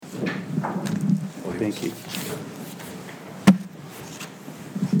Thank you.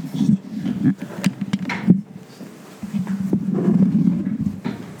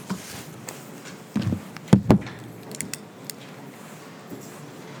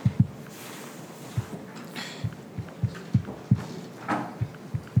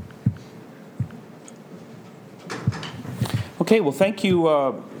 Okay, well, thank you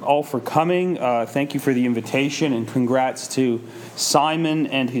all for coming. Thank you for the invitation, and congrats to Simon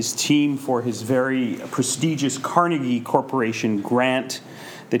and his team for his very prestigious Carnegie Corporation grant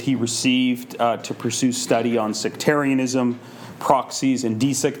that he received to pursue study on sectarianism, proxies, and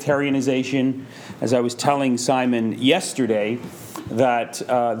desectarianization. As I was telling Simon yesterday, that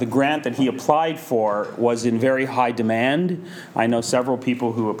the grant that he applied for was in very high demand. I know several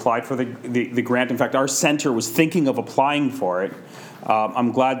people who applied for the grant. In fact, our center was thinking of applying for it.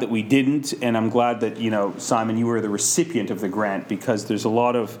 I'm glad that we didn't, and I'm glad that, Simon, you were the recipient of the grant, because there's a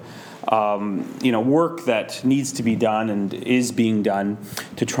lot of work that needs to be done and is being done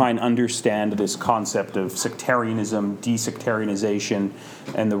to try and understand this concept of sectarianism, desectarianization,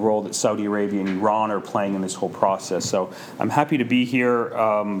 and the role that Saudi Arabia and Iran are playing in this whole process. So I'm happy to be here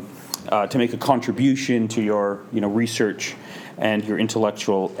to make a contribution to your research and your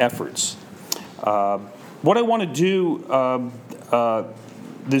intellectual efforts. What I want to do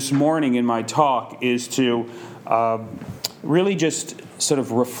this morning in my talk is to really just sort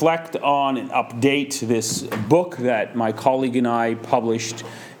of reflect on and update this book that my colleague and I published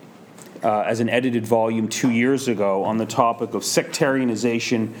as an edited volume 2 years ago on the topic of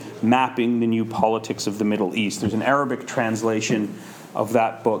sectarianization, mapping the new politics of the Middle East. There's an Arabic translation of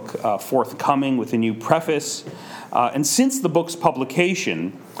that book forthcoming with a new preface. And since the book's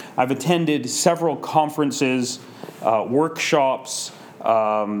publication, I've attended several conferences, workshops,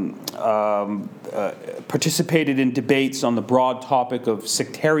 participated in debates on the broad topic of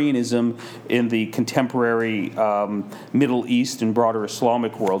sectarianism in the contemporary Middle East and broader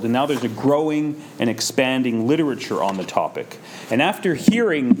Islamic world. And now there's a growing and expanding literature on the topic. And after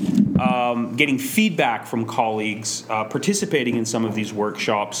hearing, getting feedback from colleagues participating in some of these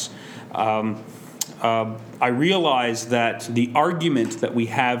workshops, I realized that the argument that we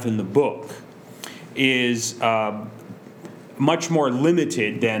have in the book is much more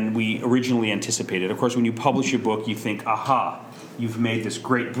limited than we originally anticipated. Of course, when you publish a book, you think, aha, you've made this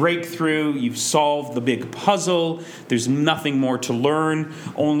great breakthrough, you've solved the big puzzle, there's nothing more to learn,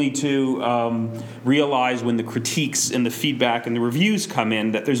 only to realize when the critiques and the feedback and the reviews come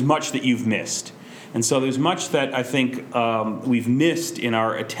in that there's much that you've missed. And so there's much that I think we've missed in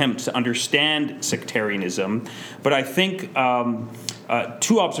our attempt to understand sectarianism. But I think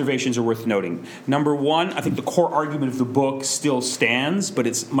two observations are worth noting. Number one, I think the core argument of the book still stands, but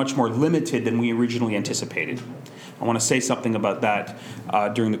it's much more limited than we originally anticipated. I want to say something about that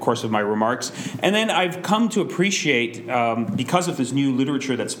during the course of my remarks. And then I've come to appreciate, because of this new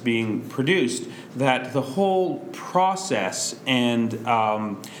literature that's being produced, that the whole process and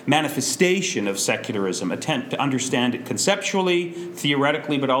manifestation of secularism, attempt to understand it conceptually,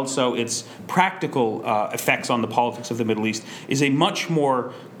 theoretically, but also its practical effects on the politics of the Middle East, is a much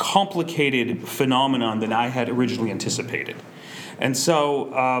more complicated phenomenon than I had originally anticipated. And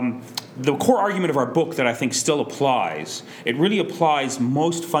so the core argument of our book that I think still applies, it really applies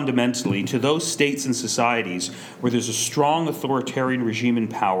most fundamentally to those states and societies where there's a strong authoritarian regime in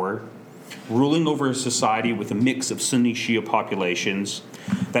power, ruling over a society with a mix of Sunni Shia populations,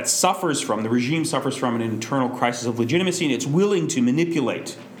 that the regime suffers from an internal crisis of legitimacy, and it's willing to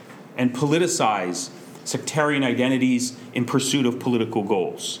manipulate and politicize sectarian identities in pursuit of political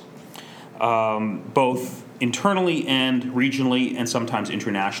goals, both internally and regionally and sometimes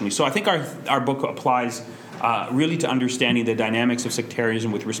internationally. So I think our book applies really to understanding the dynamics of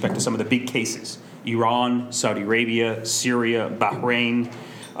sectarianism with respect to some of the big cases: Iran, Saudi Arabia, Syria, Bahrain,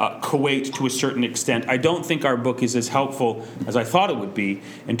 Kuwait to a certain extent. I don't think our book is as helpful as I thought it would be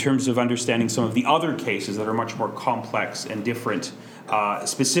in terms of understanding some of the other cases that are much more complex and different,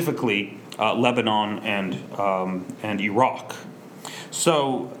 specifically Lebanon and Iraq.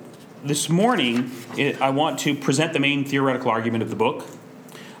 So this morning, I want to present the main theoretical argument of the book.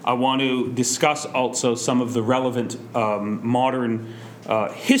 I want to discuss also some of the relevant modern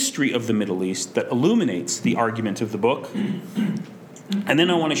history of the Middle East that illuminates the argument of the book. And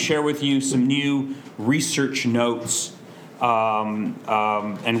then I want to share with you some new research notes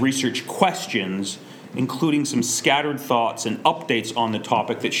and research questions, including some scattered thoughts and updates on the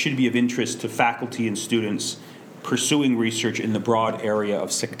topic that should be of interest to faculty and students pursuing research in the broad area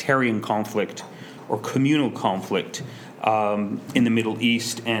of sectarian conflict or communal conflict in the Middle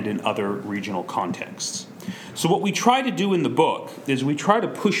East and in other regional contexts. So what we try to do in the book is we try to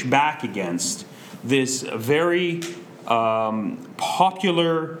push back against this very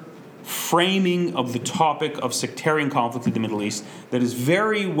popular framing of the topic of sectarian conflict in the Middle East that is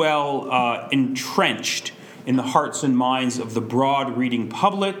very well entrenched in the hearts and minds of the broad reading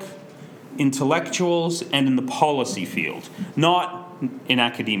public, intellectuals, and in the policy field, not in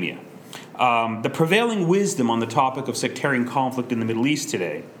academia. The prevailing wisdom on the topic of sectarian conflict in the Middle East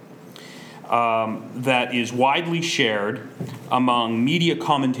today that is widely shared among media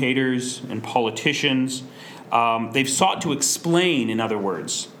commentators and politicians. They've sought to explain, in other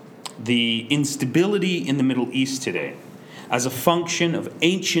words, the instability in the Middle East today as a function of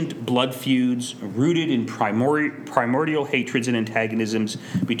ancient blood feuds rooted in primordial hatreds and antagonisms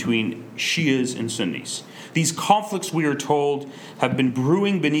between Shias and Sunnis. These conflicts, we are told, have been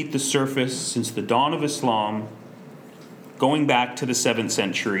brewing beneath the surface since the dawn of Islam, going back to the 7th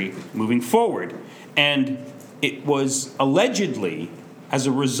century, moving forward. And it was allegedly as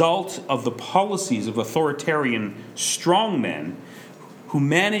a result of the policies of authoritarian strongmen who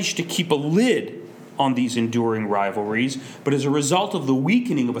managed to keep a lid on these enduring rivalries, but as a result of the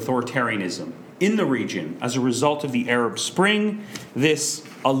weakening of authoritarianism in the region, as a result of the Arab Spring, this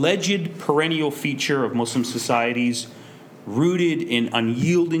alleged perennial feature of Muslim societies, rooted in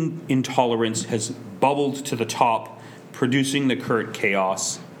unyielding intolerance, has bubbled to the top, producing the current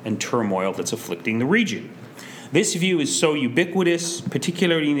chaos and turmoil that's afflicting the region. This view is so ubiquitous,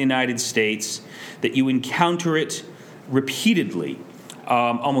 particularly in the United States, that you encounter it repeatedly.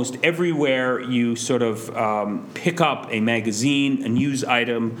 Almost everywhere you sort of pick up a magazine, a news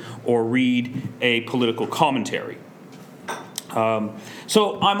item, or read a political commentary.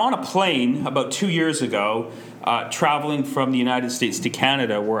 So I'm on a plane about 2 years ago, traveling from the United States to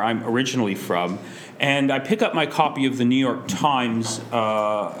Canada, where I'm originally from, and I pick up my copy of the New York Times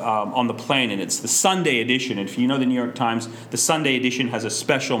on the plane, and it's the Sunday edition. And if you know the New York Times, the Sunday edition has a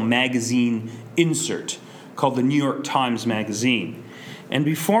special magazine insert called the New York Times Magazine. And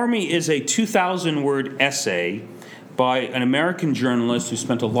before me is a 2,000-word essay by an American journalist who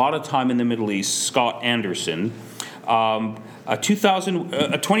spent a lot of time in the Middle East, Scott Anderson, a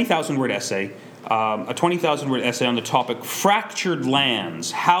 20,000-word essay, on the topic Fractured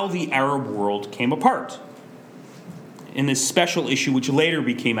Lands, How the Arab World Came Apart, in this special issue, which later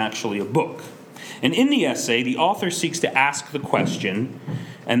became actually a book. And in the essay, the author seeks to ask the question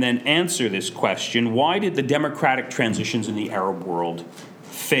and then answer this question: why did the democratic transitions in the Arab world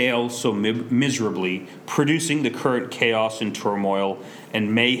fail so miserably, producing the current chaos and turmoil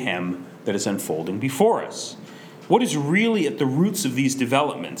and mayhem that is unfolding before us? What is really at the roots of these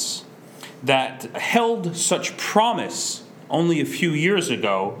developments that held such promise only a few years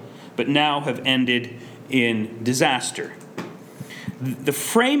ago, but now have ended in disaster? The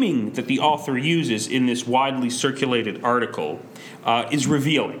framing that the author uses in this widely circulated article is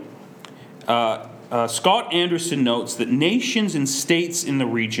revealing. Scott Anderson notes that nations and states in the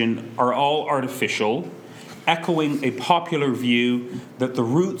region are all artificial, echoing a popular view that the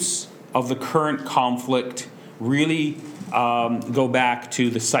roots of the current conflict really go back to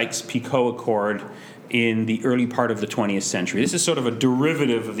the Sykes-Picot Accord in the early part of the 20th century. This is sort of a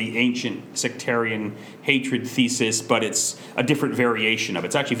derivative of the ancient sectarian hatred thesis, but it's a different variation of it.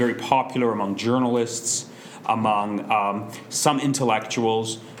 It's actually very popular among journalists, among some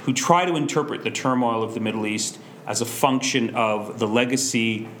intellectuals who try to interpret the turmoil of the Middle East as a function of the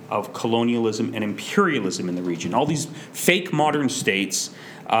legacy of colonialism and imperialism in the region. All these fake modern states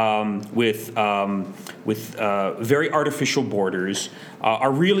with very artificial borders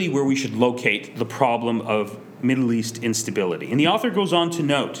are really where we should locate the problem of Middle East instability. And the author goes on to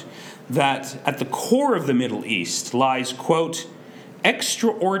note that at the core of the Middle East lies, quote,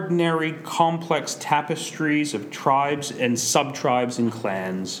 extraordinary complex tapestries of tribes and sub-tribes and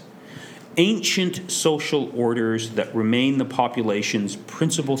clans, ancient social orders that remain the population's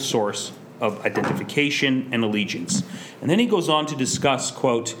principal source of identification and allegiance. And then he goes on to discuss,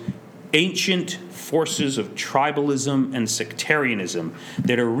 quote, ancient forces of tribalism and sectarianism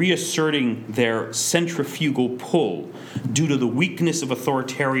that are reasserting their centrifugal pull due to the weakness of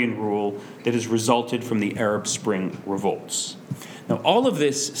authoritarian rule that has resulted from the Arab Spring revolts. Now, all of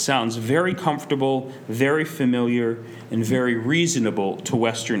this sounds very comfortable, very familiar, and very reasonable to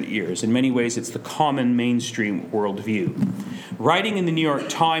Western ears. In many ways, it's the common mainstream worldview. Writing in the New York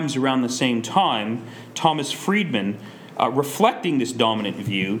Times around the same time, Thomas Friedman, reflecting this dominant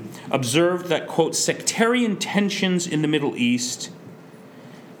view, observed that, quote, sectarian tensions in the Middle East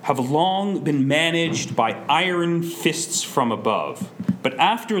have long been managed by iron fists from above. But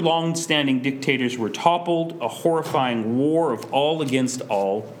after long-standing dictators were toppled, a horrifying war of all against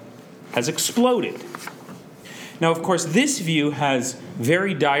all has exploded. Now, of course, this view has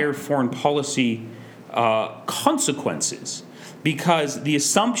very dire foreign policy consequences, because the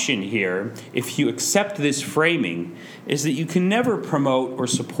assumption here, if you accept this framing, is that you can never promote or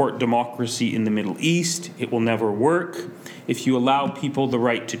support democracy in the Middle East. It will never work. If you allow people the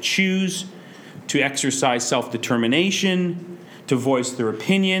right to choose, to exercise self-determination, to voice their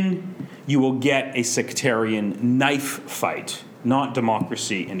opinion, you will get a sectarian knife fight, not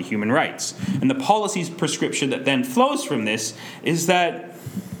democracy and human rights. And the policies prescription that then flows from this is that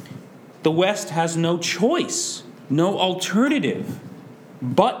the West has no choice, no alternative,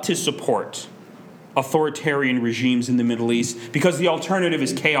 but to support authoritarian regimes in the Middle East, because the alternative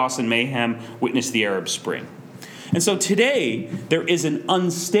is chaos and mayhem. Witness the Arab Spring. And so today, there is an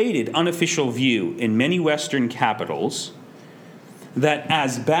unstated, unofficial view in many Western capitals that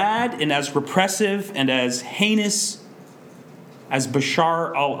as bad and as repressive and as heinous as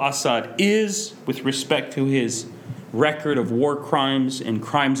Bashar al-Assad is with respect to his record of war crimes and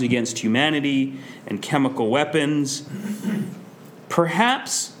crimes against humanity and chemical weapons,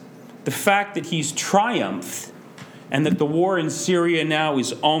 perhaps the fact that he's triumphed and that the war in Syria now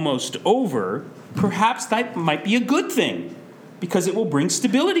is almost over, perhaps that might be a good thing, because it will bring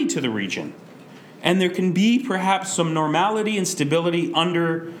stability to the region. And there can be perhaps some normality and stability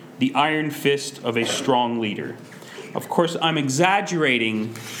under the iron fist of a strong leader. Of course, I'm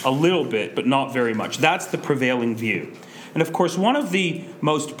exaggerating a little bit, but not very much. That's the prevailing view. And of course, one of the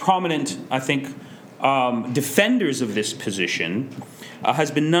most prominent, I think, defenders of this position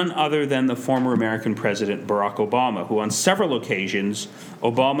has been none other than the former American President Barack Obama, who on several occasions,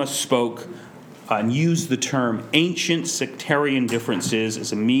 Obama spoke and used the term ancient sectarian differences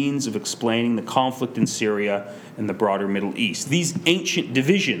as a means of explaining the conflict in Syria and the broader Middle East. These ancient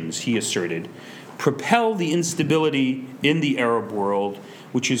divisions, he asserted, propel the instability in the Arab world,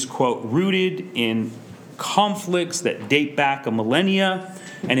 which is, quote, rooted in conflicts that date back a millennia.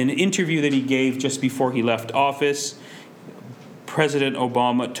 And in an interview that he gave just before he left office, President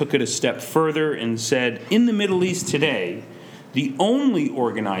Obama took it a step further and said, in the Middle East today, the only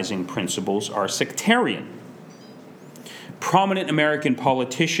organizing principles are sectarian. Prominent American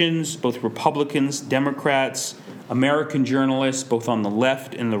politicians, both Republicans, Democrats, American journalists, both on the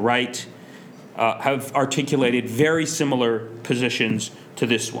left and the right, have articulated very similar positions to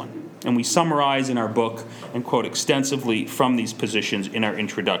this one. And we summarize in our book and quote extensively from these positions in our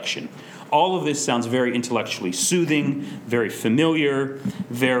introduction. All of this sounds very intellectually soothing, very familiar,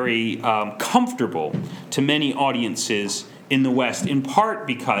 very comfortable to many audiences in the West, in part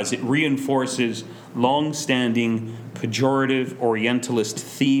because it reinforces long-standing pejorative Orientalist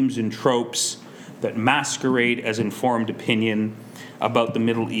themes and tropes that masquerade as informed opinion about the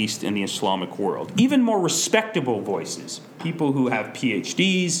Middle East and the Islamic world. Even more respectable voices, people who have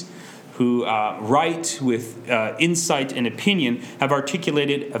PhDs, who write with insight and opinion, have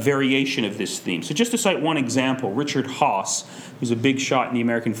articulated a variation of this theme. So just to cite one example, Richard Haass, who's a big shot in the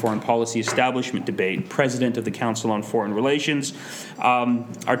American foreign policy establishment debate, president of the Council on Foreign Relations,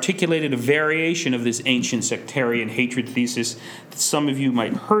 articulated a variation of this ancient sectarian hatred thesis that some of you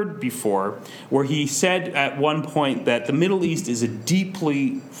might have heard before, where he said at one point that the Middle East is a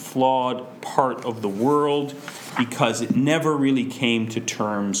deeply flawed part of the world because it never really came to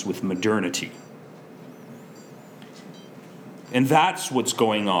terms with modernity. And that's what's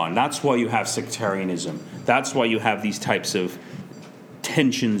going on. That's why you have sectarianism. That's why you have these types of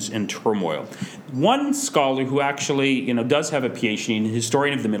tensions and turmoil. One scholar who actually, does have a PhD, and a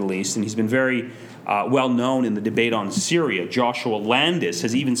historian of the Middle East, and he's been very well known in the debate on Syria, Joshua Landis,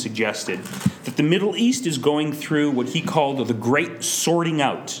 has even suggested that the Middle East is going through what he called the Great Sorting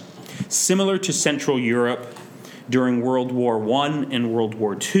Out, similar to Central Europe during World War I and World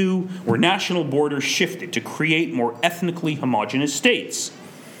War II, where national borders shifted to create more ethnically homogeneous states.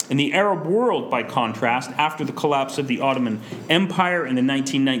 In the Arab world, by contrast, after the collapse of the Ottoman Empire and the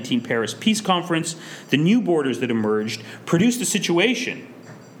 1919 Paris Peace Conference, the new borders that emerged produced a situation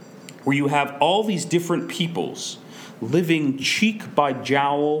where you have all these different peoples living cheek by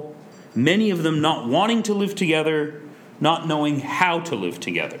jowl, many of them not wanting to live together, not knowing how to live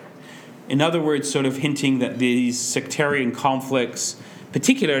together. In other words, sort of hinting that these sectarian conflicts,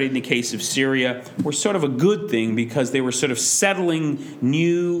 particularly in the case of Syria, were sort of a good thing because they were sort of settling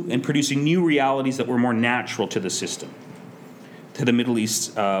new and producing new realities that were more natural to the system, to the Middle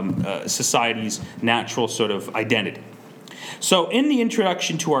East society's natural sort of identity. So in the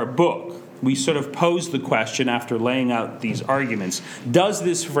introduction to our book, we sort of pose the question after laying out these arguments, does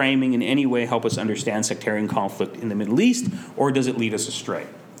this framing in any way help us understand sectarian conflict in the Middle East, or does it lead us astray?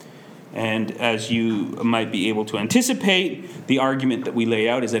 And as you might be able to anticipate, the argument that we lay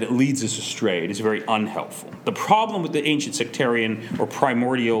out is that it leads us astray. It is very unhelpful. The problem with the ancient sectarian or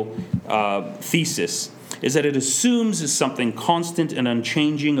primordial thesis is that it assumes is something constant and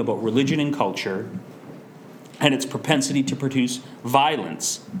unchanging about religion and culture and its propensity to produce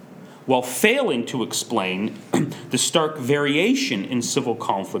violence, while failing to explain the stark variation in civil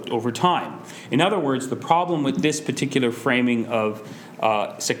conflict over time. In other words, the problem with this particular framing of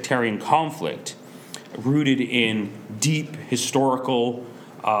sectarian conflict, rooted in deep historical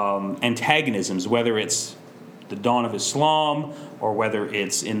antagonisms, whether it's the dawn of Islam, or whether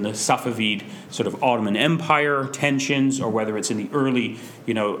it's in the Safavid sort of Ottoman Empire tensions, or whether it's in the early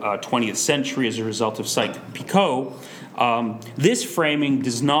 20th century as a result of Sykes-Picot, this framing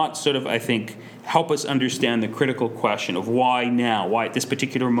does not sort of, I think, help us understand the critical question of why now, why at this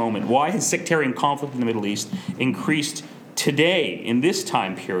particular moment, why has sectarian conflict in the Middle East increased today in this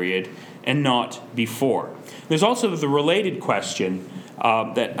time period and not before. There's also the related question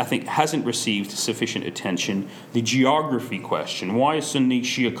that I think hasn't received sufficient attention, the geography question. Why is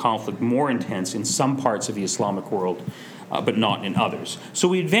Sunni-Shia conflict more intense in some parts of the Islamic world but not in others? So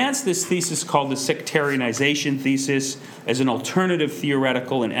we advance this thesis called the sectarianization thesis as an alternative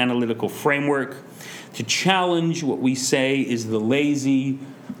theoretical and analytical framework to challenge what we say is the lazy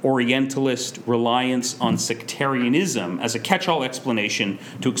Orientalist reliance on sectarianism as a catch-all explanation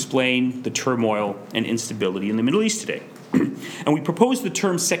to explain the turmoil and instability in the Middle East today. And we propose the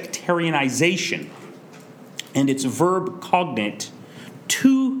term sectarianization and its verb cognate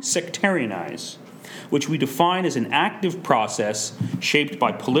to sectarianize, which we define as an active process shaped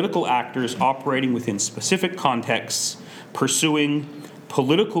by political actors operating within specific contexts, pursuing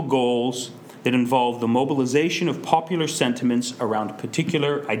political goals that involve the mobilization of popular sentiments around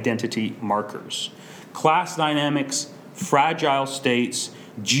particular identity markers. Class dynamics, fragile states,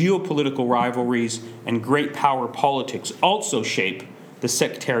 geopolitical rivalries, and great power politics also shape the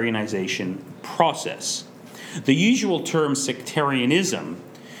sectarianization process. The usual term sectarianism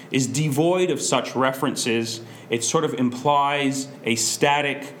is devoid of such references. It sort of implies a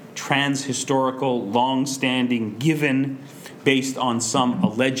static, trans-historical, long-standing given based on some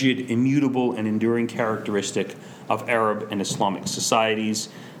alleged immutable and enduring characteristic of Arab and Islamic societies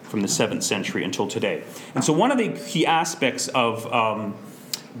from the 7th century until today. And so one of the key aspects of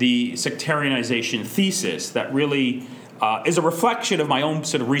the sectarianization thesis that really is a reflection of my own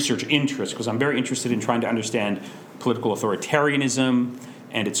sort of research interest, because I'm very interested in trying to understand political authoritarianism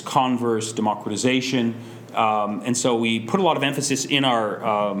and its converse, democratization. And so we put a lot of emphasis in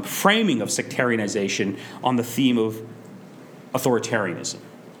our framing of sectarianization on the theme of authoritarianism.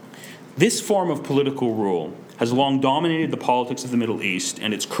 This form of political rule has long dominated the politics of the Middle East,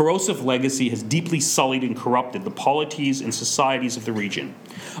 and its corrosive legacy has deeply sullied and corrupted the polities and societies of the region.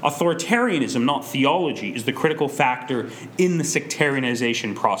 Authoritarianism, not theology, is the critical factor in the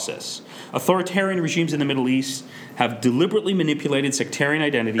sectarianization process. Authoritarian regimes in the Middle East have deliberately manipulated sectarian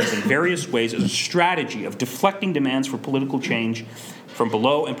identities in various ways as a strategy of deflecting demands for political change from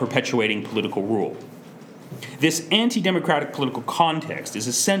below and perpetuating political rule. This anti-democratic political context is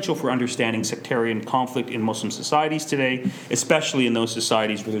essential for understanding sectarian conflict in Muslim societies today, especially in those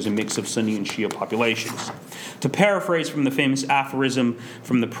societies where there's a mix of Sunni and Shia populations. To paraphrase from the famous aphorism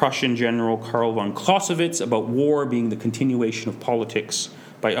from the Prussian general Karl von Clausewitz about war being the continuation of politics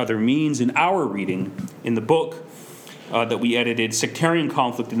by other means, in our reading, in the book that we edited, sectarian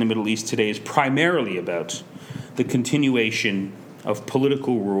conflict in the Middle East today is primarily about the continuation of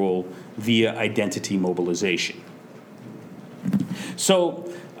political rule via identity mobilization.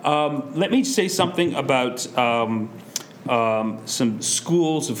 So let me say something about some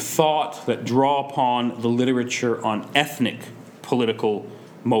schools of thought that draw upon the literature on ethnic political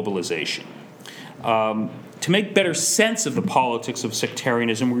mobilization. To make better sense of the politics of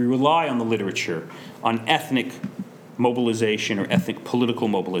sectarianism, we rely on the literature on ethnic mobilization or ethnic political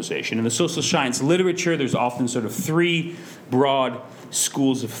mobilization. In the social science literature, there's often sort of three broad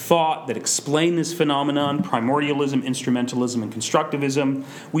schools of thought that explain this phenomenon: primordialism, instrumentalism, and constructivism.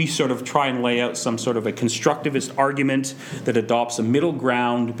 We sort of try and lay out some sort of a constructivist argument that adopts a middle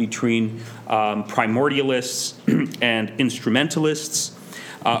ground between primordialists and instrumentalists.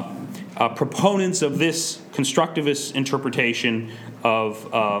 Proponents of this constructivist interpretation of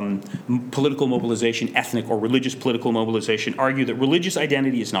political mobilization, ethnic or religious political mobilization, argue that religious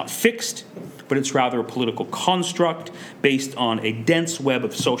identity is not fixed, but it's rather a political construct based on a dense web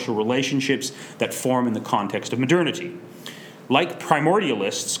of social relationships that form in the context of modernity. Like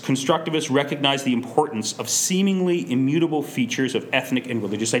primordialists, constructivists recognize the importance of seemingly immutable features of ethnic and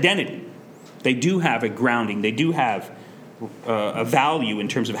religious identity. They do have a grounding, they do have a value in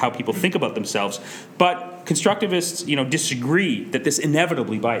terms of how people think about themselves. But constructivists, disagree that this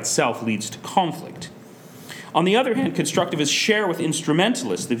inevitably by itself leads to conflict. On the other hand, constructivists share with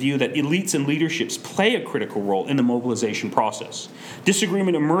instrumentalists the view that elites and leaderships play a critical role in the mobilization process.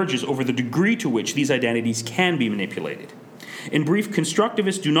 Disagreement emerges over the degree to which these identities can be manipulated. In brief,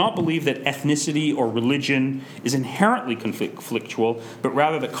 constructivists do not believe that ethnicity or religion is inherently conflictual, but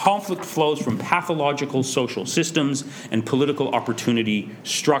rather that conflict flows from pathological social systems and political opportunity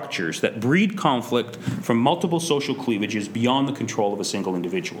structures that breed conflict from multiple social cleavages beyond the control of a single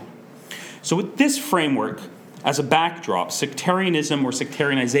individual. So with this framework as a backdrop, sectarianism or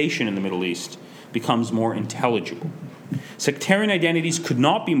sectarianization in the Middle East becomes more intelligible. Sectarian identities could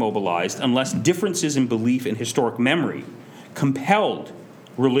not be mobilized unless differences in belief and historic memory compelled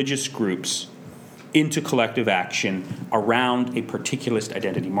religious groups into collective action around a particularist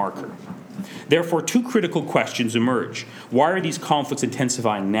identity marker. Therefore, two critical questions emerge. Why are these conflicts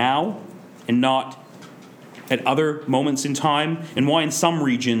intensifying now and not at other moments in time, and why in some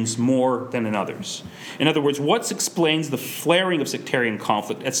regions more than in others? In other words, what explains the flaring of sectarian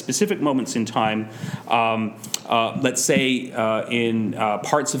conflict at specific moments in time, let's say in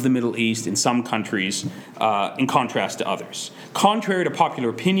parts of the Middle East, in some countries, in contrast to others? Contrary to popular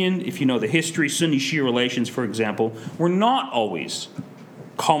opinion, if you know the history, Sunni-Shia relations, for example, were not always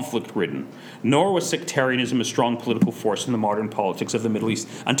conflict-ridden, nor was sectarianism a strong political force in the modern politics of the Middle East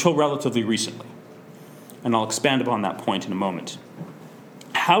until relatively recently. And I'll expand upon that point in a moment.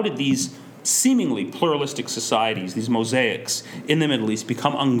 How did these seemingly pluralistic societies, these mosaics in the Middle East,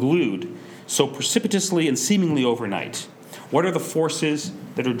 become unglued so precipitously and seemingly overnight? What are the forces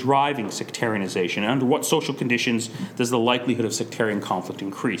that are driving sectarianization, and under what social conditions does the likelihood of sectarian conflict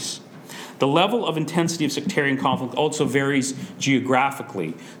increase? The level of intensity of sectarian conflict also varies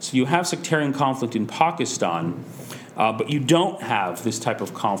geographically. So you have sectarian conflict in Pakistan, but you don't have this type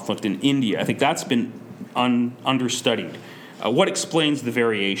of conflict in India. I think that's been understudied. What explains the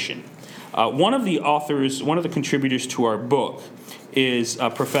variation? One of the contributors to our book is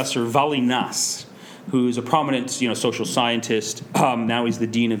Professor Vali Nas, who is a prominent social scientist. Now he's the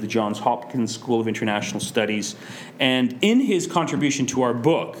dean of the Johns Hopkins School of International Studies. And in his contribution to our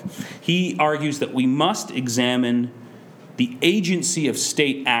book, he argues that we must examine the agency of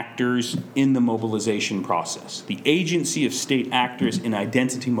state actors in the mobilization process. The agency of state actors in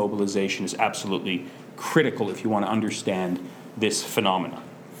identity mobilization is absolutely critical if you want to understand this phenomenon.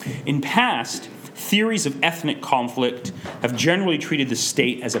 In past, theories of ethnic conflict have generally treated the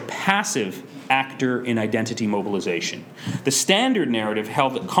state as a passive actor in identity mobilization. The standard narrative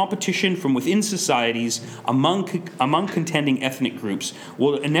held that competition from within societies among contending ethnic groups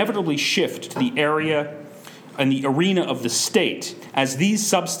will inevitably shift to the area and the arena of the state as these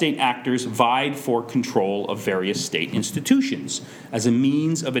sub-state actors vied for control of various state institutions as a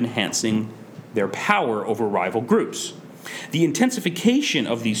means of enhancing their power over rival groups. The intensification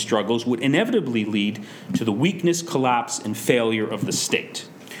of these struggles would inevitably lead to the weakness, collapse, and failure of the state.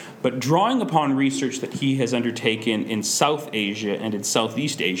 But drawing upon research that he has undertaken in South Asia and in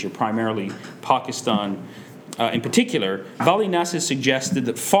Southeast Asia, primarily Pakistan in particular, Vali Nas has suggested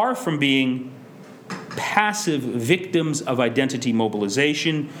that far from being passive victims of identity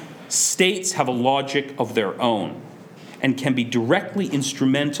mobilization, states have a logic of their own and can be directly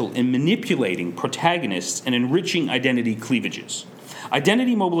instrumental in manipulating protagonists and enriching identity cleavages.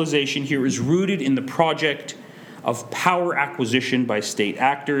 Identity mobilization here is rooted in the project of power acquisition by state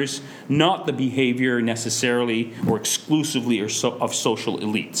actors, not the behavior necessarily or exclusively of social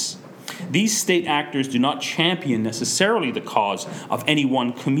elites. These state actors do not champion necessarily the cause of any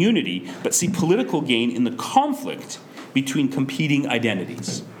one community, but see political gain in the conflict between competing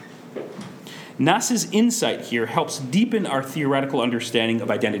identities. Nas's insight here helps deepen our theoretical understanding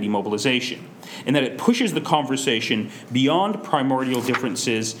of identity mobilization, in that it pushes the conversation beyond primordial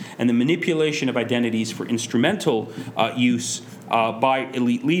differences and the manipulation of identities for instrumental use by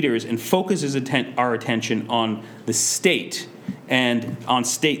elite leaders, and focuses our attention on the state and on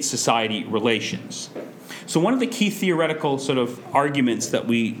state-society relations. So one of the key theoretical sort of arguments that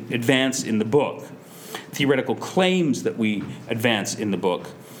we advance in the book, theoretical claims that we advance in the book,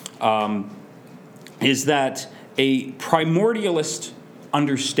 is that a primordialist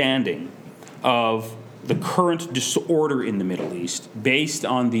understanding of the current disorder in the Middle East, based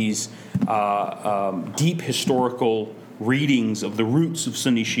on these deep historical readings of the roots of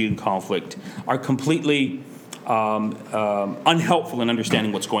Sunni-Shia conflict, are completely unhelpful in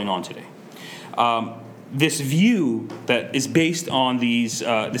understanding what's going on today. This view that is based on this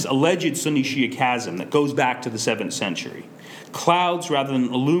alleged Sunni-Shia chasm that goes back to the 7th century clouds rather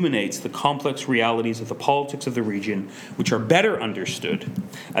than illuminates the complex realities of the politics of the region, which are better understood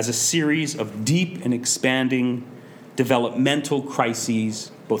as a series of deep and expanding developmental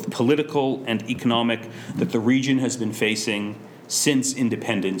crises, both political and economic, that the region has been facing since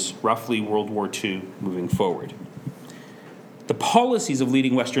independence, roughly World War II, moving forward. The policies of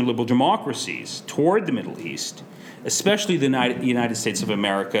leading Western liberal democracies toward the Middle East, especially the United States of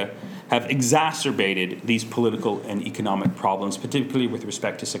America, have exacerbated these political and economic problems, particularly with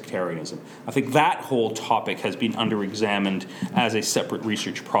respect to sectarianism. I think that whole topic has been under-examined as a separate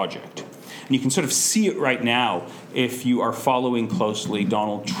research project. And you can sort of see it right now if you are following closely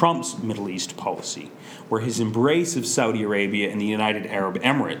Donald Trump's Middle East policy, where his embrace of Saudi Arabia and the United Arab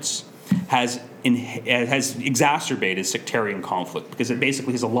Emirates has exacerbated sectarian conflict, because it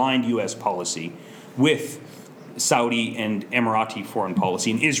basically has aligned U.S. policy with Saudi and Emirati foreign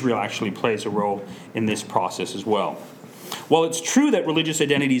policy, and Israel actually plays a role in this process as well. While it's true that religious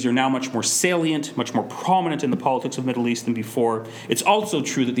identities are now much more salient, much more prominent in the politics of the Middle East than before, it's also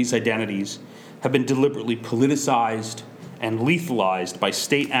true that these identities have been deliberately politicized and lethalized by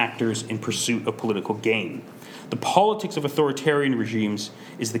state actors in pursuit of political gain. The politics of authoritarian regimes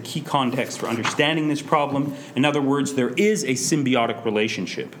is the key context for understanding this problem. In other words, there is a symbiotic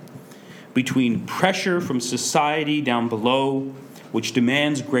relationship between pressure from society down below, which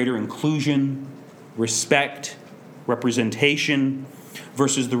demands greater inclusion, respect, representation,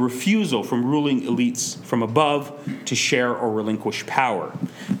 versus the refusal from ruling elites from above to share or relinquish power,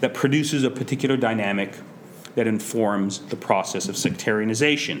 that produces a particular dynamic that informs the process of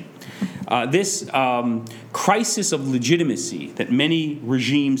sectarianization. This crisis of legitimacy that many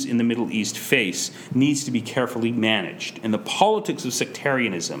regimes in the Middle East face needs to be carefully managed. And the politics of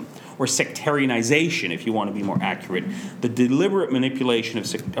sectarianism, or sectarianization, if you want to be more accurate, the deliberate manipulation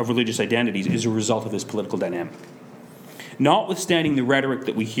of religious identities, is a result of this political dynamic. Notwithstanding the rhetoric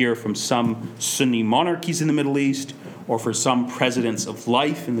that we hear from some Sunni monarchies in the Middle East, or for some presidents of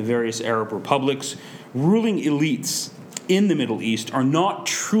life in the various Arab republics, ruling elites in the Middle East are not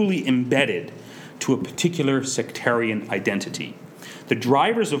truly embedded to a particular sectarian identity. The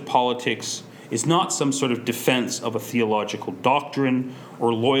drivers of politics is not some sort of defense of a theological doctrine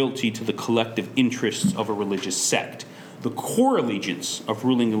or loyalty to the collective interests of a religious sect. The core allegiance of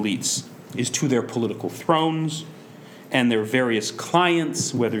ruling elites is to their political thrones and their various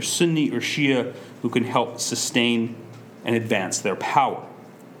clients, whether Sunni or Shia, who can help sustain and advance their power.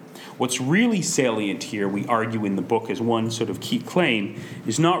 What's really salient here, we argue in the book as one sort of key claim,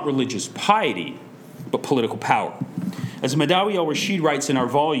 is not religious piety, but political power. As Madawi al-Rashid writes in our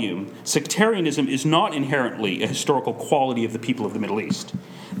volume, sectarianism is not inherently a historical quality of the people of the Middle East.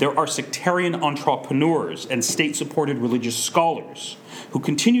 There are sectarian entrepreneurs and state-supported religious scholars who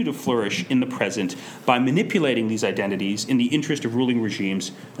continue to flourish in the present by manipulating these identities in the interest of ruling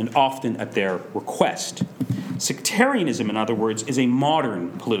regimes and often at their request. Sectarianism, in other words, is a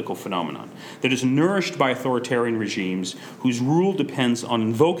modern political phenomenon that is nourished by authoritarian regimes whose rule depends on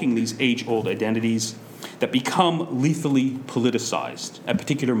invoking these age-old identities that become lethally politicized at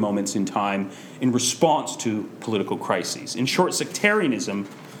particular moments in time in response to political crises. In short, sectarianism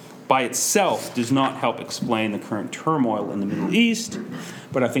by itself does not help explain the current turmoil in the Middle East,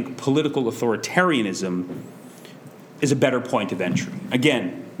 but I think political authoritarianism is a better point of entry.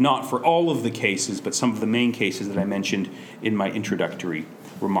 Again, not for all of the cases, but some of the main cases that I mentioned in my introductory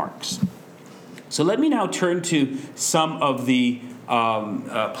remarks. So let me now turn to some of the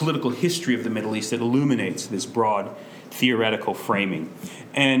political history of the Middle East that illuminates this broad theoretical framing.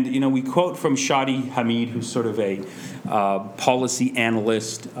 And, we quote from Shadi Hamid, who's sort of a policy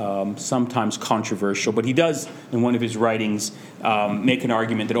analyst, sometimes controversial, but he does, in one of his writings, make an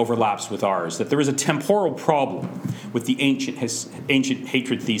argument that overlaps with ours, that there is a temporal problem with the ancient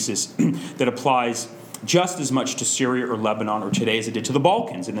hatred thesis that applies just as much to Syria or Lebanon or today as it did to the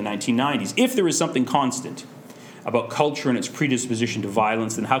Balkans in the 1990s. If there is something constant about culture and its predisposition to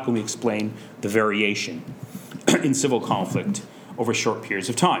violence, then how can we explain the variation in civil conflict over short periods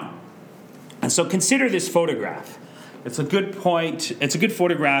of time? And so consider this photograph. It's a good point. It's a good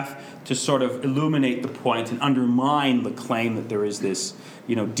photograph to sort of illuminate the point and undermine the claim that there is this,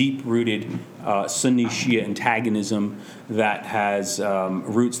 deep-rooted Sunni-Shia antagonism that has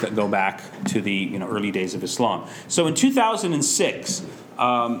roots that go back to the early days of Islam. So in 2006,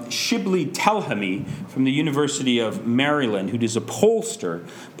 Shibli Telhami from the University of Maryland, who is a pollster,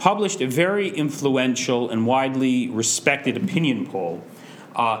 published a very influential and widely respected opinion poll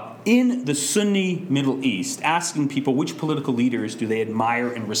in the Sunni Middle East, asking people which political leaders do they admire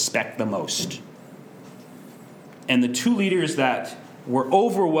and respect the most. And the two leaders that were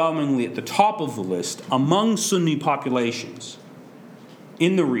overwhelmingly at the top of the list among Sunni populations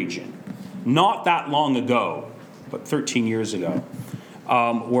in the region, not that long ago, but 13 years ago,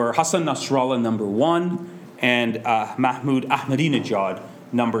 were Hassan Nasrallah, number one, and Mahmoud Ahmadinejad,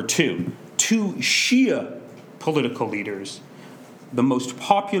 number two. Two Shia political leaders, the most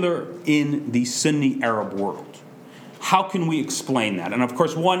popular in the Sunni Arab world. How can we explain that? And of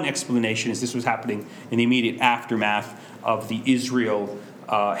course, one explanation is this was happening in the immediate aftermath of the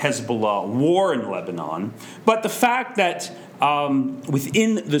Israel-Hezbollah war in Lebanon. But the fact that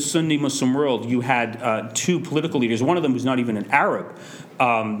within the Sunni Muslim world, you had two political leaders, one of them who's not even an Arab,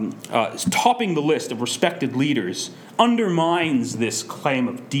 topping the list of respected leaders, undermines this claim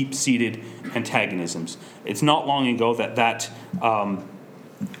of deep-seated antagonisms. It's not long ago that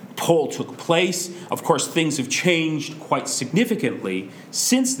poll took place. Of course, things have changed quite significantly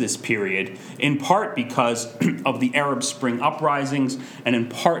since this period, in part because of the Arab Spring uprisings and in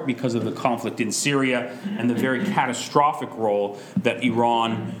part because of the conflict in Syria and the very catastrophic role that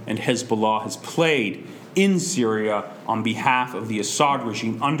Iran and Hezbollah has played in Syria on behalf of the Assad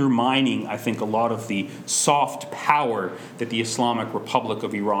regime, undermining, I think, a lot of the soft power that the Islamic Republic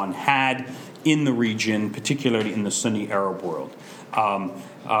of Iran had in the region, particularly in the Sunni Arab world.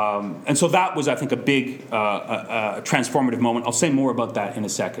 And so that was, I think, a big transformative moment. I'll say more about that in a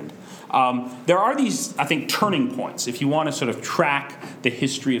second. There are these, I think, turning points. If you want to sort of track the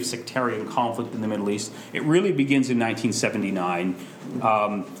history of sectarian conflict in the Middle East, it really begins in 1979.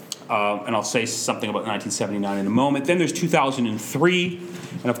 And I'll say something about 1979 in a moment. Then there's 2003.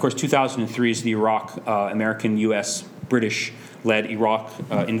 And, of course, 2003 is the Iraq, American, U.S., British-led Iraq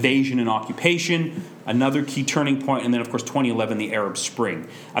invasion and occupation, another key turning point, and then, of course, 2011, the Arab Spring.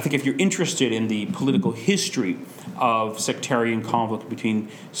 I think if you're interested in the political history of sectarian conflict between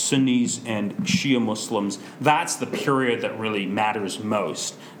Sunnis and Shia Muslims, that's the period that really matters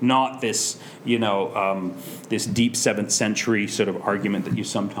most, not this, this deep 7th century sort of argument that you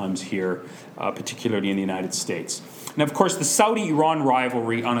sometimes hear, particularly in the United States. And, of course, the Saudi-Iran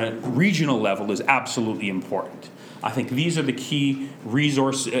rivalry on a regional level is absolutely important. I think these are the key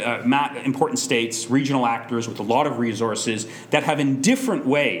important states, regional actors with a lot of resources that have in different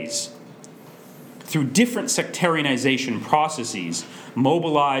ways, through different sectarianization processes,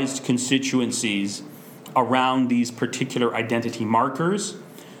 mobilized constituencies around these particular identity markers.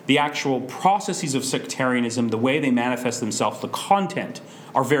 The actual processes of sectarianism, the way they manifest themselves, the content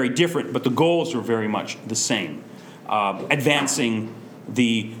are very different, but the goals are very much the same. Advancing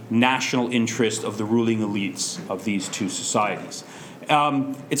the national interest of the ruling elites of these two societies.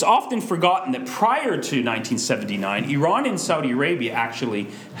 It's often forgotten that prior to 1979, Iran and Saudi Arabia actually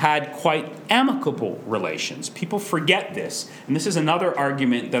had quite amicable relations. People forget this, and this is another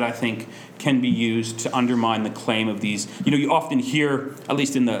argument that I think can be used to undermine the claim of these. You often hear, at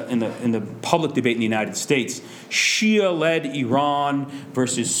least in the public debate in the United States, Shia-led Iran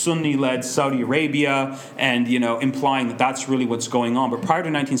versus Sunni-led Saudi Arabia, and implying that that's really what's going on. But prior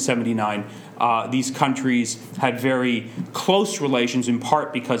to 1979, these countries had very close relations, in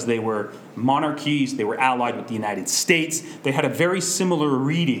part because they were monarchies, they were allied with the United States. They had a very similar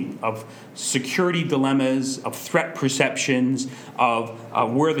reading of security dilemmas, of threat perceptions, of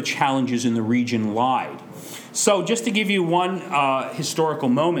where the challenges in the region lied. So just to give you one historical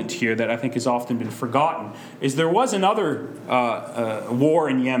moment here that I think has often been forgotten, is there was another war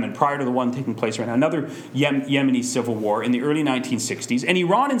in Yemen prior to the one taking place right now, another Yemeni civil war in the early 1960s, and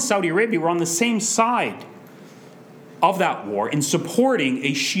Iran and Saudi Arabia were on the same side of that war in supporting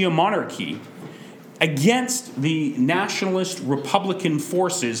a Shia monarchy against the nationalist Republican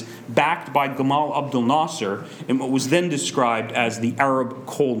forces backed by Gamal Abdel Nasser in what was then described as the Arab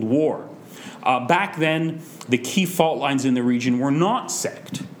Cold War. Back then, the key fault lines in the region were not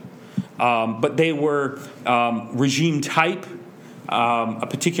sect, but they were regime type, a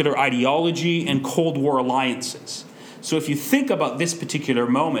particular ideology, and Cold War alliances. So if you think about this particular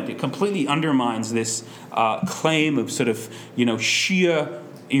moment, it completely undermines this claim of sort of, Shia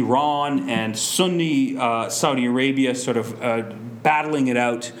Iran and Sunni Saudi Arabia sort of battling it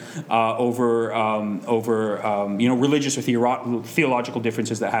out over religious or theological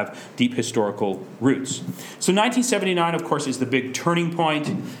differences that have deep historical roots. So 1979, of course, is the big turning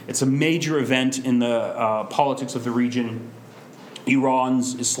point. It's a major event in the politics of the region,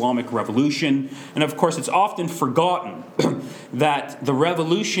 Iran's Islamic Revolution. And of course, it's often forgotten that the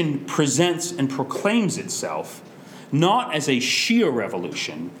revolution presents and proclaims itself not as a Shia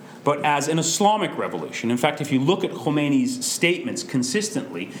revolution, but as an Islamic revolution. In fact, if you look at Khomeini's statements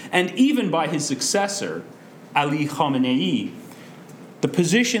consistently, and even by his successor, Ali Khamenei, the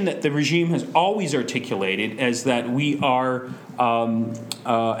position that the regime has always articulated is that we are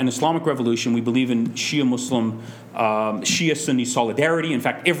an Islamic revolution. We believe in Shia-Muslim, Shia-Sunni solidarity. In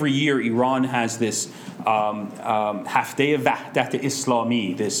fact, every year Iran has this Hafteh Wahdat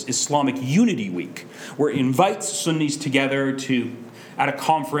Islami, this Islamic Unity Week, where it invites Sunnis together at a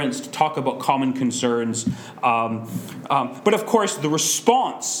conference to talk about common concerns. But of course, the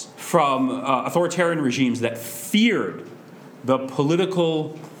response from authoritarian regimes that feared the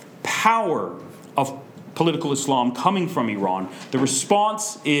political power of political Islam coming from Iran, the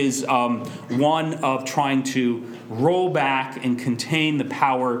response is one of trying to roll back and contain the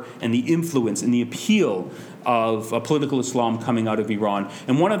power and the influence and the appeal of political Islam coming out of Iran.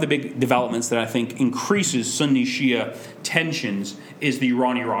 And one of the big developments that I think increases Sunni-Shia tensions is the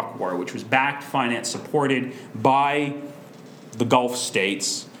Iran-Iraq War, which was backed, financed, supported by the Gulf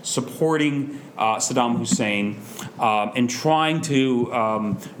states, supporting Saddam Hussein and trying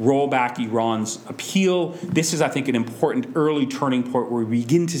to roll back Iran's appeal. This is, I think, an important early turning point where we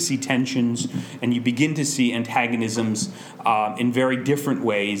begin to see tensions and you begin to see antagonisms in very different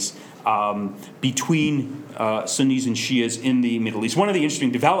ways between Sunnis and Shias in the Middle East. One of the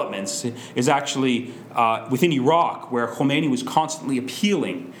interesting developments is actually within Iraq, where Khomeini was constantly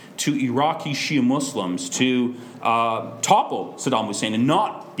appealing to Iraqi Shia Muslims to topple Saddam Hussein and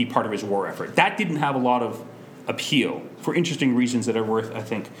not be part of his war effort. That didn't have a lot of appeal for interesting reasons that are worth, I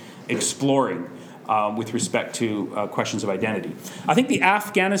think, exploring with respect to questions of identity. I think the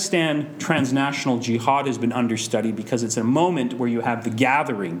Afghanistan transnational jihad has been understudied because it's a moment where you have the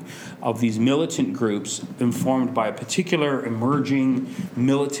gathering of these militant groups informed by a particular emerging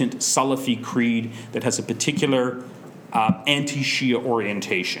militant Salafi creed that has a particular anti-Shia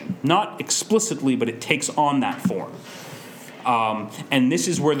orientation. Not explicitly, but it takes on that form. And this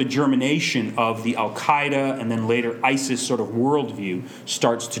is where the germination of the Al-Qaeda and then later ISIS sort of worldview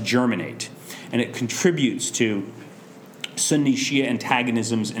starts to germinate. And it contributes to Sunni-Shia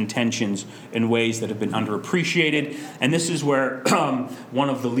antagonisms and tensions in ways that have been underappreciated. And this is where one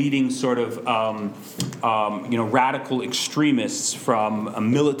of the leading sort of radical extremists from a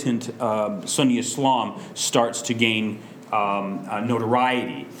militant Sunni Islam starts to gain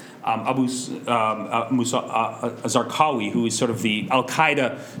notoriety. Abu Musa Zarqawi, who is sort of the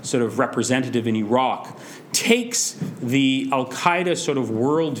Al-Qaeda sort of representative in Iraq, takes the Al-Qaeda sort of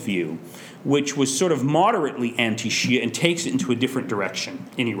worldview, which was sort of moderately anti-Shia, and takes it into a different direction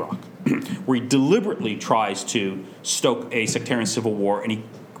in Iraq, where he deliberately tries to stoke a sectarian civil war, and he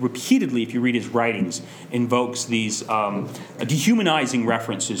repeatedly, if you read his writings, invokes these dehumanizing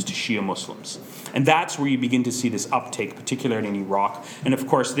references to Shia Muslims. And that's where you begin to see this uptake, particularly in Iraq. And of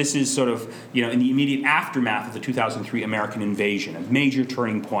course, this is sort of, in the immediate aftermath of the 2003 American invasion, a major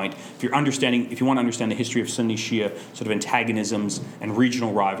turning point. If you want to understand the history of Sunni Shia sort of antagonisms and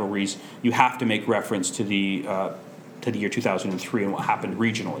regional rivalries, you have to make reference to the year 2003 and what happened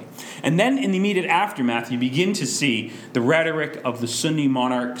regionally. And then in the immediate aftermath, you begin to see the rhetoric of the Sunni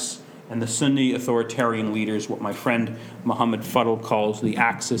monarchs and the Sunni authoritarian leaders, what my friend Muhammad Fadl calls the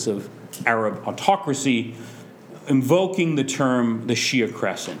axis of Arab autocracy, invoking the term the Shia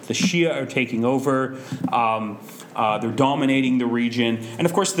crescent. The Shia are taking over. They're dominating the region. And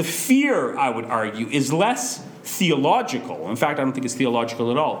of course, the fear, I would argue, is less theological. In fact, I don't think it's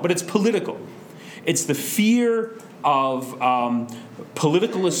theological at all, but it's political. It's the fear of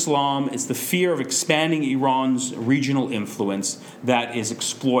political Islam. It's the fear of expanding Iran's regional influence that is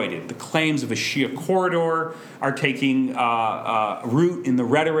exploited. The claims of a Shia corridor are taking root in the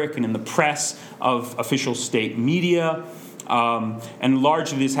rhetoric and in the press of official state media. And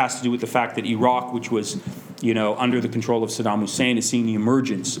largely this has to do with the fact that Iraq, which was under the control of Saddam Hussein, is seeing the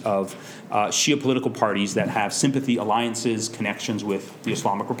emergence of Shia political parties that have sympathy, alliances, connections with the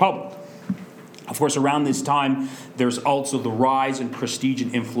Islamic Republic. Of course, around this time, there's also the rise in prestige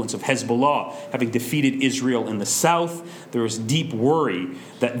and influence of Hezbollah. Having defeated Israel in the south, there is deep worry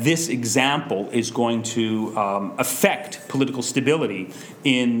that this example is going to affect political stability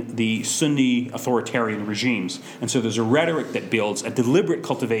in the Sunni authoritarian regimes. And so there's a rhetoric that builds a deliberate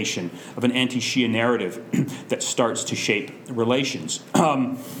cultivation of an anti-Shia narrative that starts to shape relations.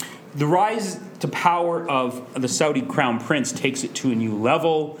 The rise to power of the Saudi crown prince takes it to a new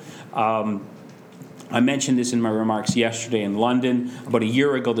level. I mentioned this in my remarks yesterday in London. About a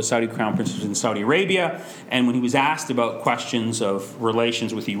year ago, the Saudi crown prince was in Saudi Arabia, and when he was asked about questions of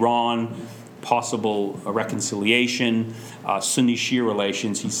relations with Iran, possible reconciliation, Sunni-Shia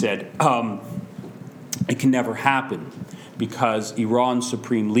relations, he said, it can never happen because Iran's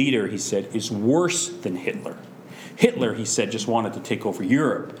supreme leader, he said, is worse than Hitler. Hitler, he said, just wanted to take over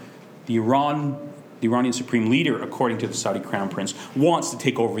Europe. The Iran the Iranian supreme leader, according to the Saudi crown prince, wants to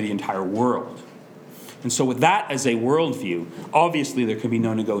take over the entire world. And so with that as a worldview, obviously there can be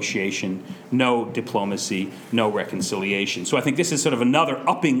no negotiation, no diplomacy, no reconciliation. So I think this is sort of another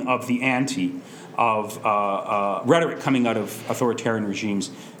upping of the ante of rhetoric coming out of authoritarian regimes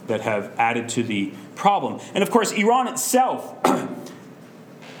that have added to the problem. And of course, Iran itself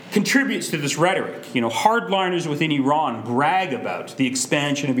contributes to this rhetoric. Hardliners within Iran brag about the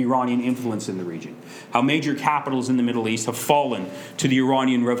expansion of Iranian influence in the region, how major capitals in the Middle East have fallen to the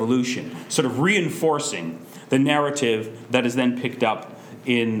Iranian Revolution, sort of reinforcing the narrative that is then picked up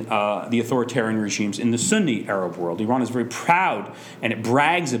in the authoritarian regimes in the Sunni Arab world. Iran is very proud, and it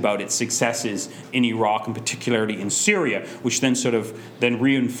brags about its successes in Iraq, and particularly in Syria, which then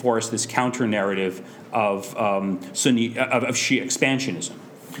reinforce this counter-narrative of Shia expansionism.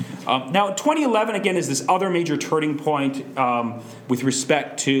 Now, 2011, again, is this other major turning point with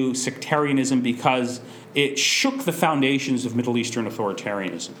respect to sectarianism, because it shook the foundations of Middle Eastern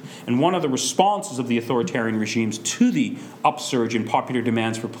authoritarianism. And one of the responses of the authoritarian regimes to the upsurge in popular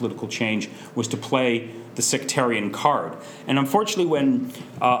demands for political change was to play the sectarian card. And unfortunately, when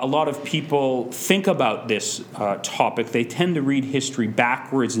a lot of people think about this topic, they tend to read history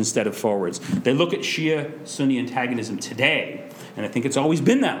backwards instead of forwards. They look at Shia-Sunni antagonism today, and I think it's always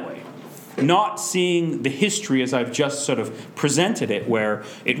been that way, not seeing the history as I've just sort of presented it, where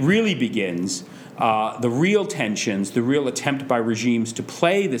it really begins. The real tensions, the real attempt by regimes to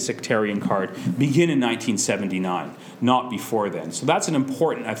play the sectarian card begin in 1979, not before then. So that's an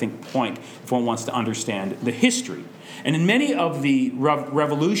important, I think, point if one wants to understand the history. And in many of the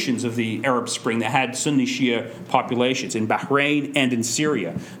revolutions of the Arab Spring that had Sunni Shia populations, in Bahrain and in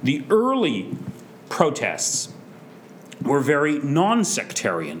Syria, the early protests were very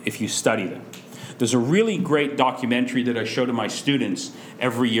non-sectarian if you study them. There's a really great documentary that I show to my students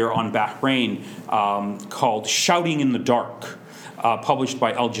every year on Bahrain called Shouting in the Dark, published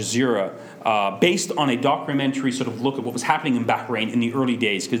by Al Jazeera, based on a documentary sort of look at what was happening in Bahrain in the early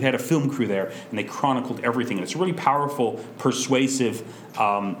days, because they had a film crew there and they chronicled everything. And it's a really powerful, persuasive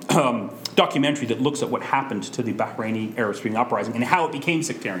documentary that looks at what happened to the Bahraini Arab Spring uprising and how it became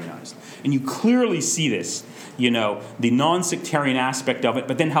sectarianized. And you clearly see this, the non-sectarian aspect of it,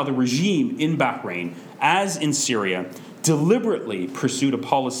 but then how the regime in Bahrain, as in Syria, deliberately pursued a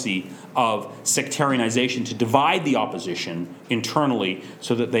policy of sectarianization to divide the opposition internally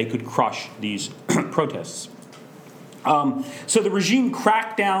so that they could crush these protests. So the regime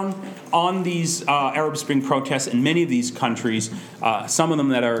cracked down on these Arab Spring protests in many of these countries. Some of them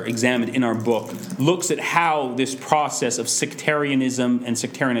that are examined in our book looks at how this process of sectarianism and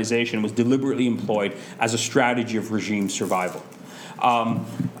sectarianization was deliberately employed as a strategy of regime survival.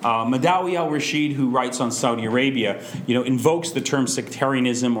 Madawi al-Rashid, who writes on Saudi Arabia, invokes the term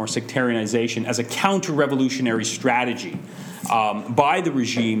sectarianism or sectarianization as a counter-revolutionary strategy by the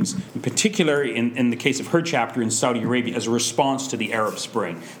regimes, in particular in the case of her chapter in Saudi Arabia, as a response to the Arab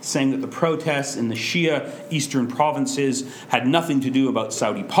Spring, saying that the protests in the Shia eastern provinces had nothing to do about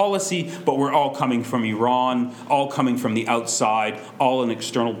Saudi policy, but were all coming from Iran, all coming from the outside, all an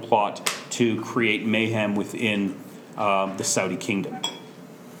external plot to create mayhem within the Saudi kingdom.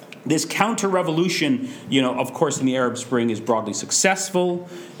 This counter-revolution, of course, in the Arab Spring is broadly successful.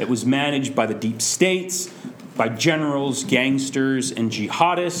 It was managed by the deep states, by generals, gangsters, and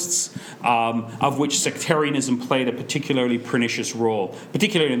jihadists, of which sectarianism played a particularly pernicious role,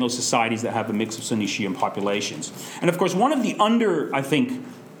 particularly in those societies that have a mix of Sunni Shia populations. And of course, one of the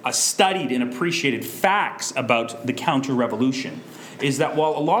studied and appreciated facts about the counter-revolution is that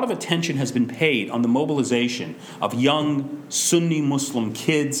while a lot of attention has been paid on the mobilization of young Sunni Muslim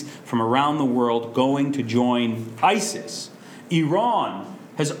kids from around the world going to join ISIS, Iran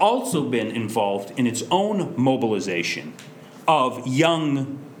has also been involved in its own mobilization of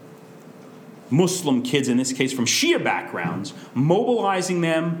young Muslim kids, in this case from Shia backgrounds, mobilizing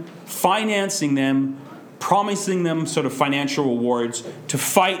them, financing them, promising them sort of financial rewards to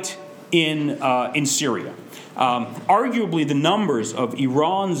fight in Syria. Arguably, the numbers of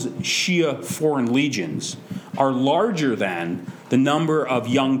Iran's Shia foreign legions are larger than the number of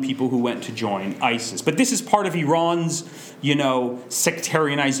young people who went to join ISIS. But this is part of Iran's,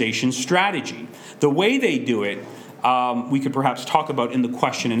 sectarianization strategy. The way they do it, we could perhaps talk about in the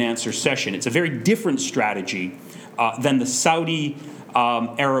question and answer session. It's a very different strategy than the Saudi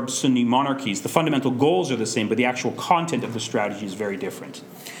Arab Sunni monarchies. The fundamental goals are the same, but the actual content of the strategy is very different.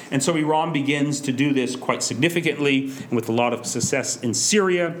 And so Iran begins to do this quite significantly and with a lot of success in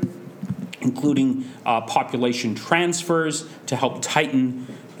Syria, including population transfers to help tighten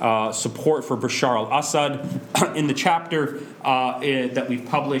support for Bashar al-Assad. In the chapter that we've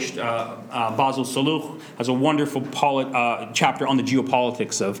published, Basil Salouch has a wonderful chapter on the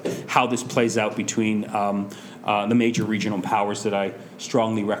geopolitics of how this plays out between the major regional powers that I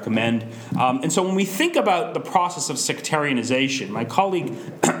strongly recommend. And so when we think about the process of sectarianization, my colleague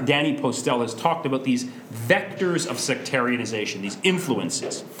Danny Postel has talked about these vectors of sectarianization, these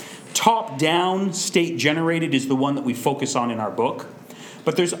influences. Top-down, state-generated is the one that we focus on in our book.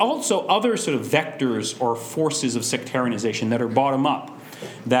 But there's also other sort of vectors or forces of sectarianization that are bottom-up,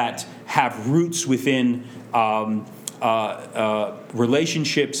 that have roots within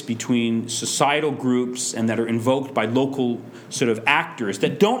relationships between societal groups and that are invoked by local sort of actors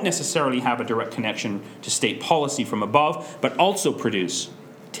that don't necessarily have a direct connection to state policy from above, but also produce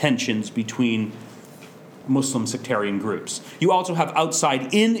tensions between Muslim sectarian groups. You also have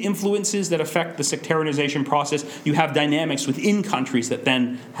outside-in influences that affect the sectarianization process. You have dynamics within countries that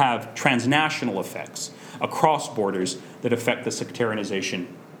then have transnational effects across borders that affect the sectarianization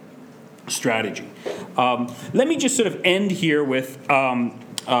strategy. Let me just sort of end here with some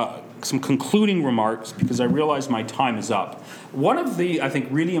concluding remarks because I realize my time is up. One of the, I think,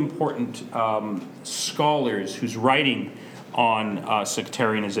 really important scholars who's writing on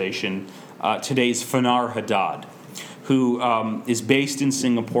sectarianization today is Fanar Haddad, who is based in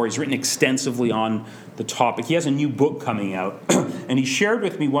Singapore. He's written extensively on the topic. He has a new book coming out, and he shared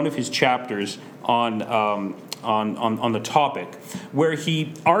with me one of his chapters on the topic, where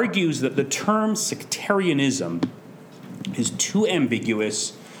he argues that the term sectarianism is too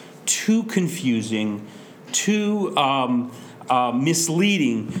ambiguous, too confusing, too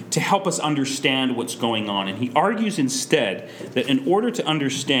misleading to help us understand what's going on. And he argues instead that in order to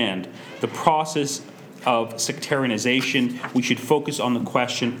understand the process of sectarianization, we should focus on the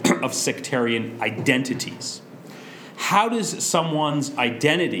question of sectarian identities. How does someone's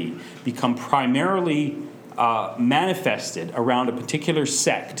identity become primarily manifested around a particular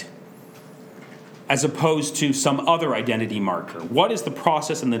sect as opposed to some other identity marker? What is the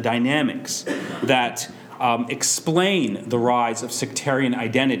process and the dynamics that explain the rise of sectarian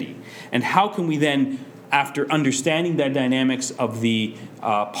identity? And how can we then, after understanding the dynamics of the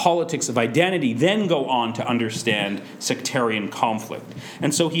politics of identity, then go on to understand sectarian conflict?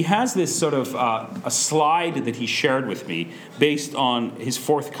 And so he has this sort of a slide that he shared with me based on his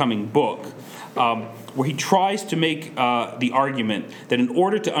forthcoming book, where he tries to make the argument that in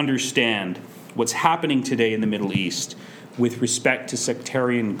order to understand what's happening today in the Middle East with respect to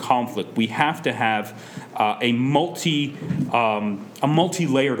sectarian conflict, we have to have a multi-layered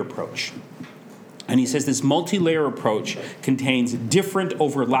approach. And he says this multi-layer approach contains different,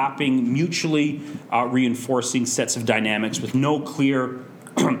 overlapping, mutually reinforcing sets of dynamics with no clear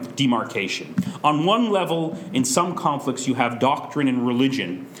demarcation. On one level, in some conflicts, you have doctrine and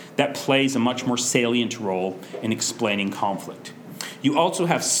religion that plays a much more salient role in explaining conflict. You also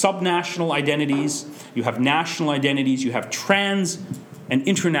have subnational identities, you have national identities, you have trans and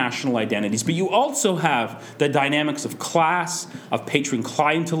international identities, but you also have the dynamics of class, of patron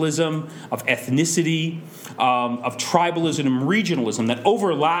clientelism, of ethnicity, of tribalism and regionalism that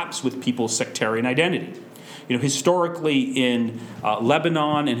overlaps with people's sectarian identity. You know, historically in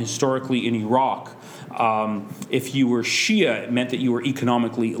Lebanon and historically in Iraq, if you were Shia, it meant that you were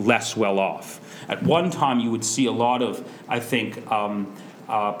economically less well off. At one time, you would see a lot of, I think,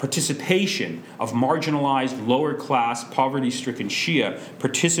 participation of marginalized, lower-class, poverty-stricken Shia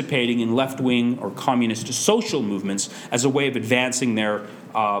participating in left-wing or communist social movements as a way of advancing their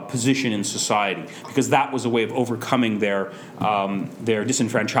position in society, because that was a way of overcoming their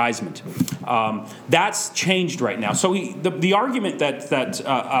disenfranchisement. That's changed right now. So the argument that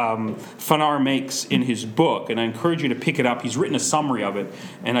Fanar makes in his book, and I encourage you to pick it up, he's written a summary of it,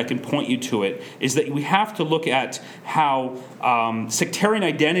 and I can point you to it, is that we have to look at how sectarian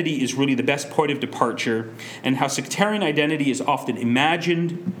identity is really the best point of departure, and how sectarian identity is often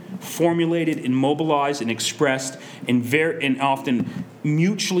imagined, formulated, and mobilized and expressed in often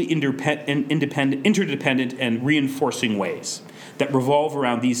mutually interdependent and reinforcing ways that revolve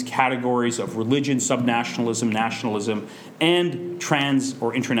around these categories of religion, subnationalism, nationalism, and trans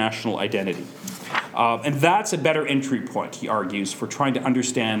or international identity. And that's a better entry point, he argues, for trying to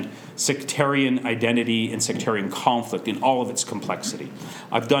understand sectarian identity and sectarian conflict in all of its complexity.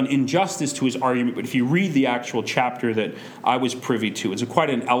 I've done injustice to his argument, but if you read the actual chapter that I was privy to, it's quite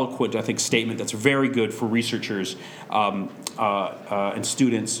an eloquent, I think, statement that's very good for researchers and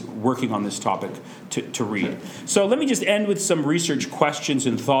students working on this topic to read. So let me just end with some research questions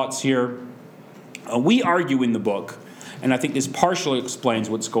and thoughts here. We argue in the book, and I think this partially explains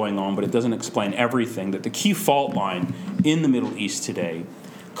what's going on, but it doesn't explain everything, that the key fault line in the Middle East today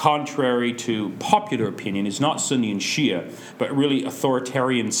contrary to popular opinion, is not Sunni and Shia, but really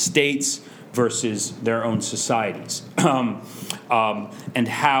authoritarian states versus their own societies. And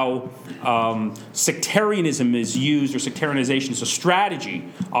how sectarianism is used, or sectarianization is a strategy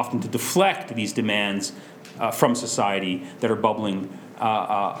often to deflect these demands from society that are bubbling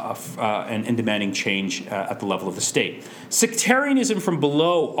and demanding change at the level of the state. Sectarianism from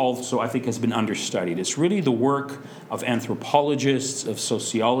below also, I think, has been understudied. It's really the work of anthropologists, of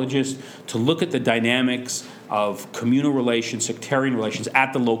sociologists, to look at the dynamics of communal relations, sectarian relations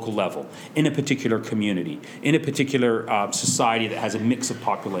at the local level, in a particular community, in a particular society that has a mix of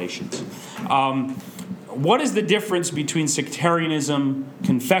populations. What is the difference between sectarianism,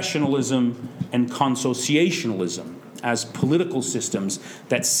 confessionalism, and consociationalism as political systems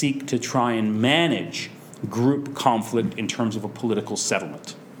that seek to try and manage group conflict in terms of a political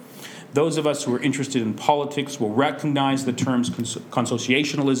settlement? Those of us who are interested in politics will recognize the terms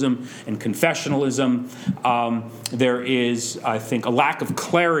consociationalism and confessionalism. There is, I think, a lack of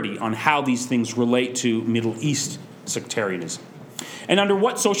clarity on how these things relate to Middle East sectarianism. And under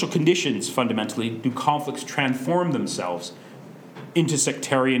what social conditions, fundamentally, do conflicts transform themselves into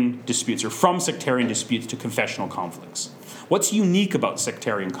sectarian disputes, or from sectarian disputes to confessional conflicts? What's unique about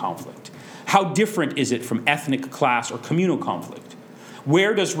sectarian conflict? How different is it from ethnic, class, or communal conflict?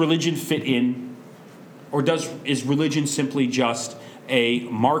 Where does religion fit in? Or is religion simply just a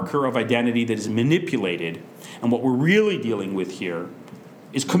marker of identity that is manipulated? And what we're really dealing with here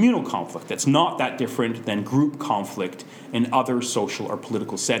is communal conflict that's not that different than group conflict in other social or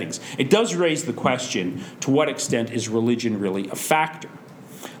political settings. It does raise the question, to what extent is religion really a factor?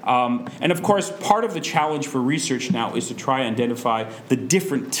 And of course, part of the challenge for research now is to try and identify the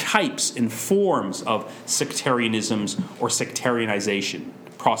different types and forms of sectarianisms or sectarianization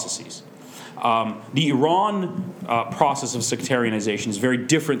processes. The Iran process of sectarianization is very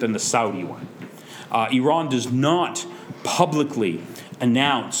different than the Saudi one. Iran does not publicly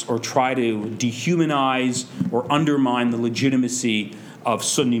announce or try to dehumanize or undermine the legitimacy of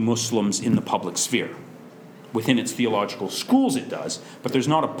Sunni Muslims in the public sphere. Within its theological schools it does, but there's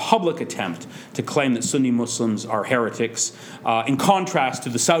not a public attempt to claim that Sunni Muslims are heretics, in contrast to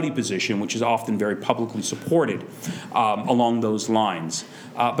the Saudi position, which is often very publicly supported along those lines.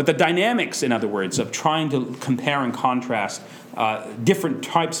 But the dynamics, in other words, of trying to compare and contrast different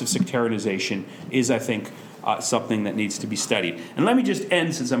types of sectarianization is, I think, something that needs to be studied. And let me just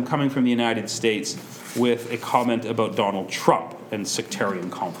end, since I'm coming from the United States, with a comment about Donald Trump and sectarian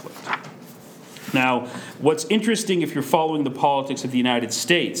conflict. Now, what's interesting if you're following the politics of the United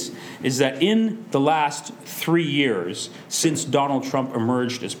States is that in the last 3 years, since Donald Trump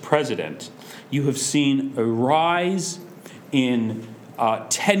emerged as president, you have seen a rise in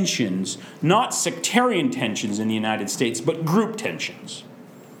tensions, not sectarian tensions in the United States, but group tensions,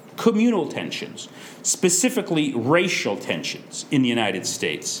 communal tensions, specifically racial tensions in the United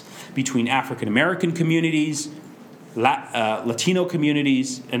States between African American communities, Latino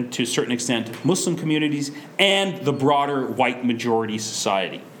communities, and to a certain extent Muslim communities, and the broader white majority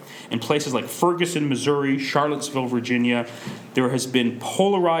society. In places like Ferguson, Missouri, Charlottesville, Virginia, there has been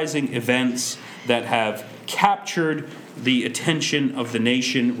polarizing events that have captured the attention of the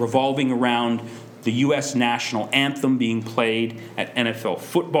nation, revolving around the U.S. national anthem being played at NFL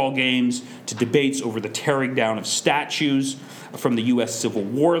football games, to debates over the tearing down of statues, from the U.S. Civil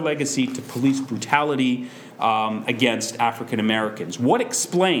War legacy to police brutality against African Americans. What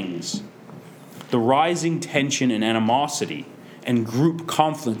explains the rising tension and animosity and group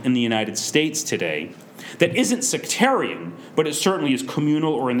conflict in the United States today that isn't sectarian, but it certainly is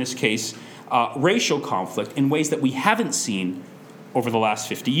communal, or in this case, racial conflict, in ways that we haven't seen over the last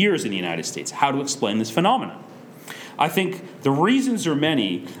 50 years in the United States? How to explain this phenomenon? I think the reasons are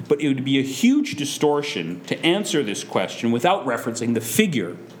many, but it would be a huge distortion to answer this question without referencing the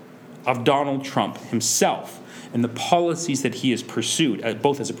figure of Donald Trump himself and the policies that he has pursued,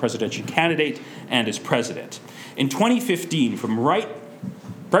 both as a presidential candidate and as president. In 2015, from right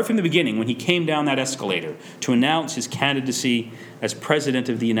from the beginning, when he came down that escalator to announce his candidacy as president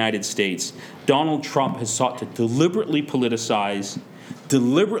of the United States, Donald Trump has sought to deliberately politicize,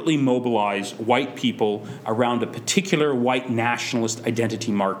 deliberately mobilize white people around a particular white nationalist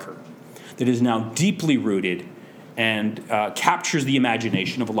identity marker that is now deeply rooted and captures the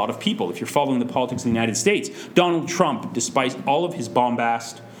imagination of a lot of people. If you're following the politics of the United States, Donald Trump, despite all of his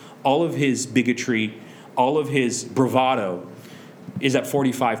bombast, all of his bigotry, all of his bravado, is at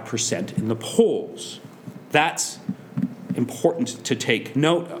 45% in the polls. That's important to take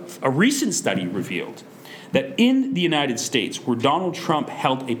note of. A recent study revealed that in the United States, where Donald Trump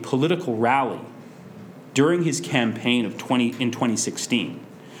held a political rally during his campaign in 2016,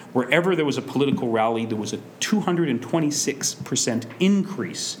 wherever there was a political rally, there was a 226%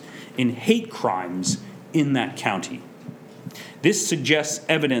 increase in hate crimes in that county. This suggests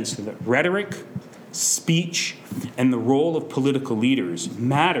evidence that rhetoric, speech, and the role of political leaders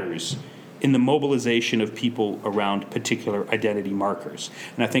matters in the mobilization of people around particular identity markers.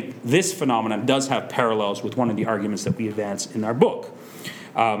 And I think this phenomenon does have parallels with one of the arguments that we advance in our book,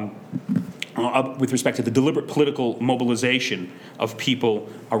 with respect to the deliberate political mobilization of people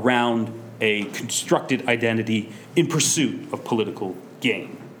around a constructed identity in pursuit of political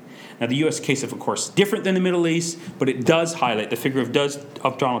gain. Now, the U.S. case is, of course, different than the Middle East, but it does highlight, the figure of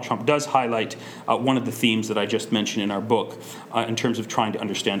Donald Trump does highlight one of the themes that I just mentioned in our book in terms of trying to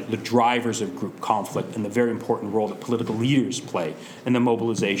understand the drivers of group conflict and the very important role that political leaders play in the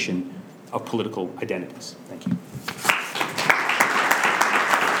mobilization of political identities. Thank you.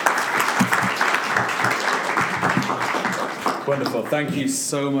 Wonderful. Thank you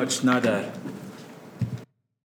so much, Nader.